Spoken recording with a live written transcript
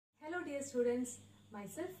dear students,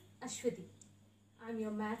 myself Ashwati. I'm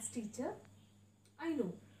your maths teacher. I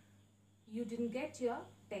know you didn't get your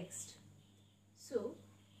text. So,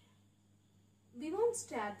 we won't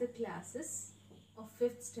start the classes of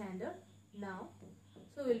 5th standard now.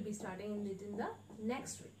 So, we'll be starting it in the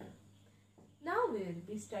next week. Now, we will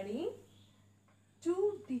be studying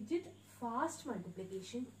 2-digit fast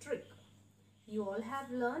multiplication trick. You all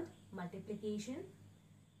have learned multiplication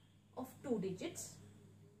of 2 digits.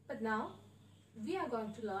 But now, we are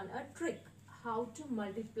going to learn a trick how to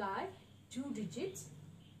multiply 2 digits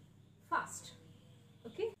fast.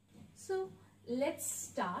 Okay? So, let's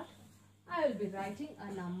start. I will be writing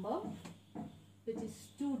a number which is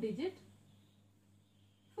 2-digit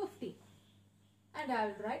 50. And I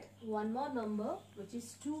will write one more number which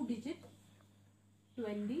is 2-digit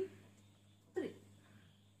 23.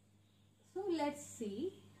 So, let's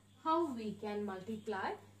see how we can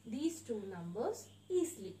multiply these two numbers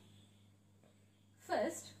easily.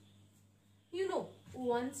 First, you know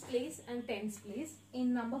ones place and tens place.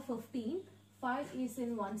 In number 15, 5 is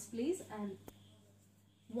in ones place and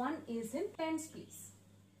 1 is in tens place.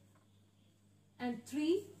 And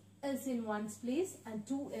 3 is in ones place and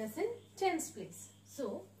 2 is in tens place.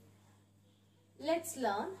 So, let's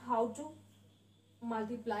learn how to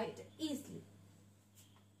multiply it easily.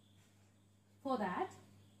 For that,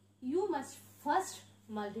 you must first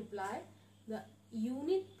multiply the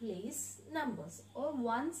unit place numbers or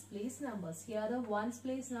ones place numbers. Here the ones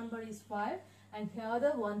place number is 5 and here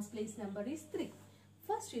the ones place number is 3.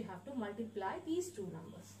 First you have to multiply these two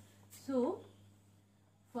numbers. So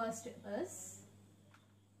first is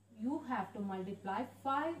you have to multiply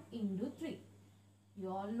 5 into 3. You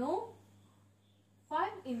all know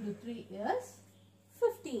 5 into 3 is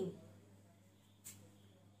 15.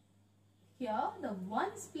 Here the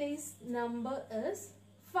ones place number is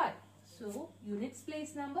 5. So, units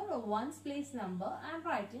place number or ones place number I am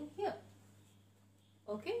writing here.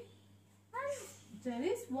 Okay. And there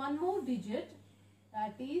is one more digit,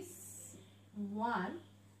 that is 1,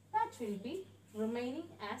 that will be remaining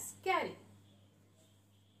as carry.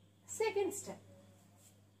 Second step.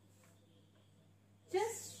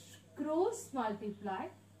 Just cross multiply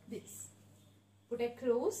this. Put a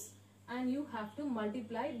cross and you have to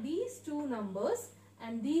multiply these two numbers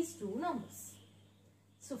and these two numbers.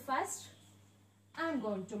 So first, I am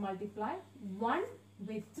going to multiply 1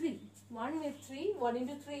 with 3. 1 with 3, 1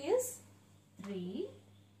 into 3 is 3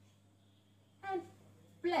 and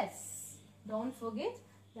plus. Don't forget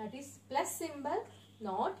that is plus symbol,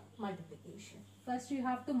 not multiplication. First you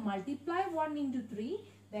have to multiply 1 into 3,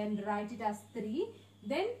 then write it as 3.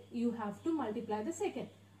 Then you have to multiply the second.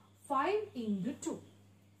 5 into 2.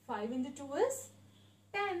 5 into 2 is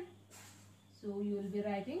 10. So you will be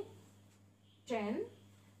writing 10.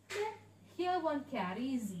 Here one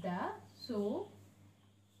carry is there. So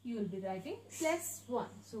you will be writing plus 1.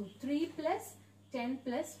 So 3 plus 10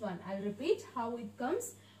 plus 1. I will repeat how it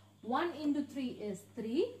comes. 1 into 3 is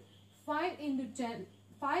 3. 5 into 10.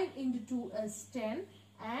 5 into 2 is 10.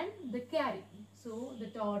 And the carry. So the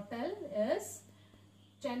total is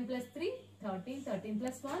 10 plus 3, 13. 13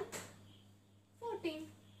 plus 1, 14.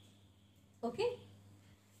 Okay.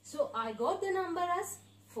 So I got the number as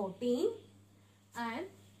 14 and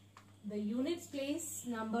the units place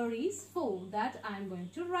number is 4 that I am going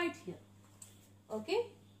to write here. Okay.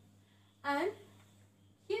 And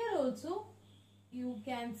here also you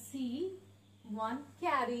can see one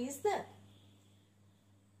carry is there.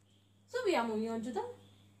 So we are moving on to the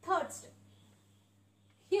third step.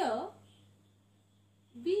 Here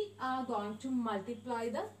we are going to multiply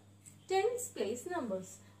the tens place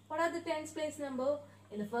numbers. What are the tens place number?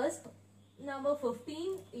 In the first number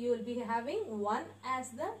 15, you will be having 1 as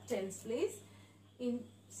the tens place. In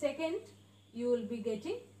second, you will be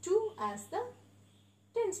getting 2 as the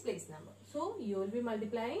tens place number. So, you will be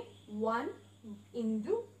multiplying 1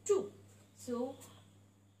 into 2. So,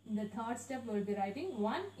 in the third step, we will be writing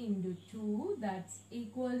 1 into 2, that's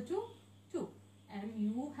equal to 2. And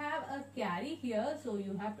you have a carry here, so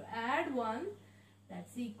you have to add 1,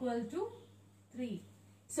 that's equal to 3.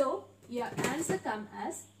 So, your answer comes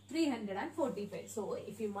as 345. So,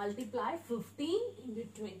 if you multiply 15 into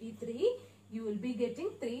 23, you will be getting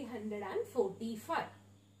 345.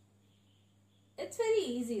 It's very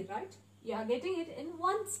easy, right? You are getting it in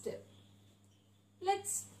one step.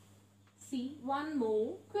 Let's see one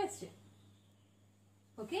more question.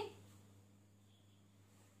 Okay?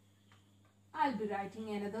 I'll be writing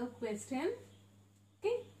another question.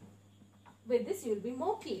 Okay? With this, you will be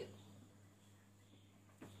more clear.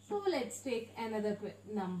 So, let's take another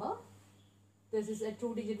number. This is a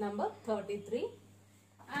 2-digit number, 33.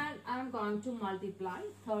 and I am going to multiply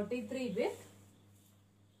 33 with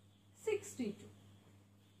 62.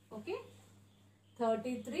 Okay,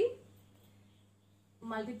 33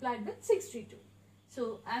 multiplied with 62.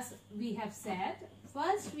 So as we have said,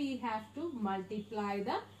 first we have to multiply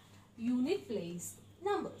the unit place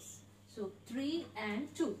numbers. So 3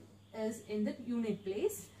 and 2 is in the unit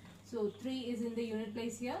place. So 3 is in the unit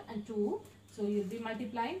place here and 2. So you will be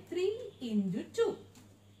multiplying 3 into 2.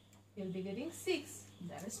 You will be getting 6.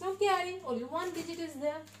 There is no carry. Only one digit is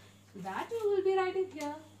there. So that you will be writing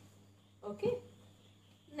here. Okay.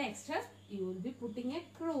 Next step, you will be putting a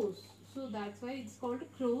cross. So that's why it's called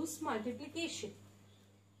cross multiplication.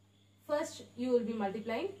 First, you will be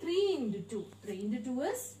multiplying 3 into 2. 3 into 2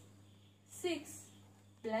 is 6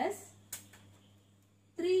 plus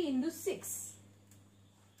 3 into 6.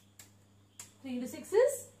 3 into 6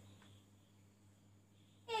 is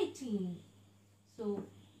 18. So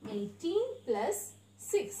 18 plus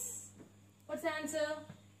 6. What's the answer?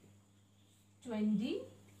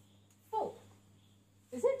 24.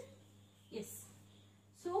 Is it? Yes.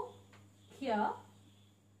 So here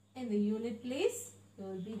in the unit place you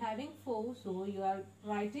will be having 4. So you are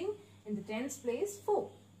writing in the tens place 4.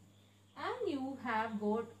 And you have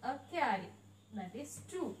got a carry, that is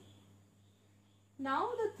 2. Now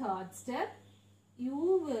the third step, you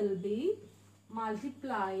will be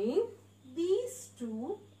multiplying these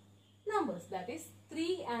two numbers, that is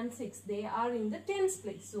 3 and 6. They are in the tens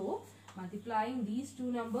place. So multiplying these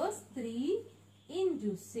two numbers, 3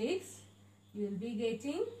 into 6, you will be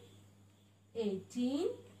getting 18.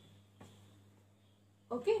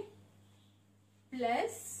 Okay,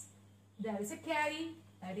 plus there is a carry,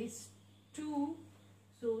 that is 2.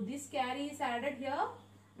 So this carry is added here.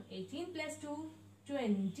 18 plus 2,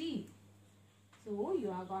 20. So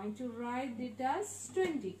you are going to write it as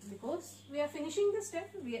 20 because we are finishing the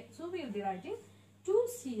step. So we will be writing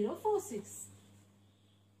 2046.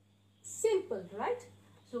 Simple, right?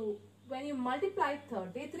 So when you multiply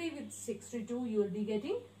 33 with 62, you will be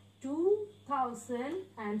getting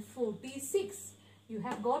 2046. You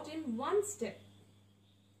have got in one step.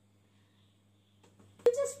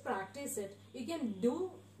 Just practice it. You can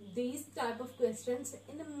do these type of questions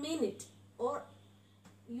in a minute, or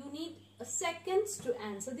you need a seconds to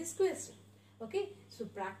answer this question. Okay, so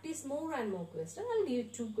practice more and more questions. I'll give you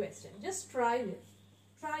 2 questions. Just try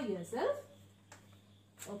yourself.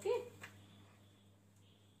 Okay,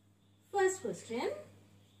 first question,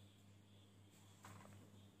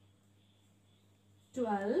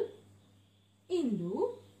 12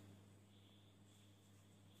 into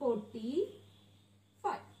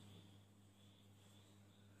 45.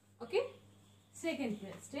 Okay, second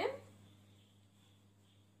question,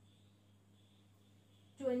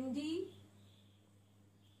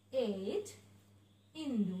 28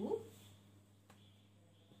 into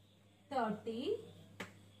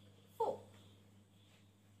 34.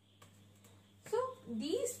 So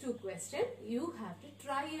these 2 questions you have to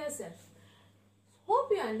try yourself.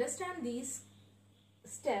 Hope you understand these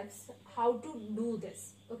steps, how to do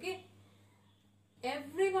this. Okay,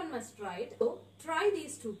 everyone must try it. So try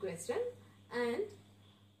these 2 questions and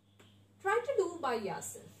try to do by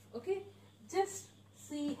yourself. Okay, just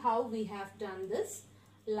see how we have done this,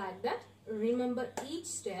 like that. Remember each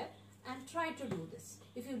step and try to do this.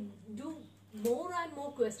 If you do more and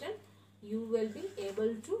more questions, you will be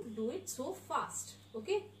able to do it so fast.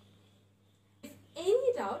 Okay, if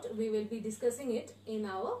any doubt, we will be discussing it in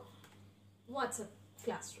our WhatsApp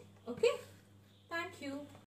classroom. Okay, thank you.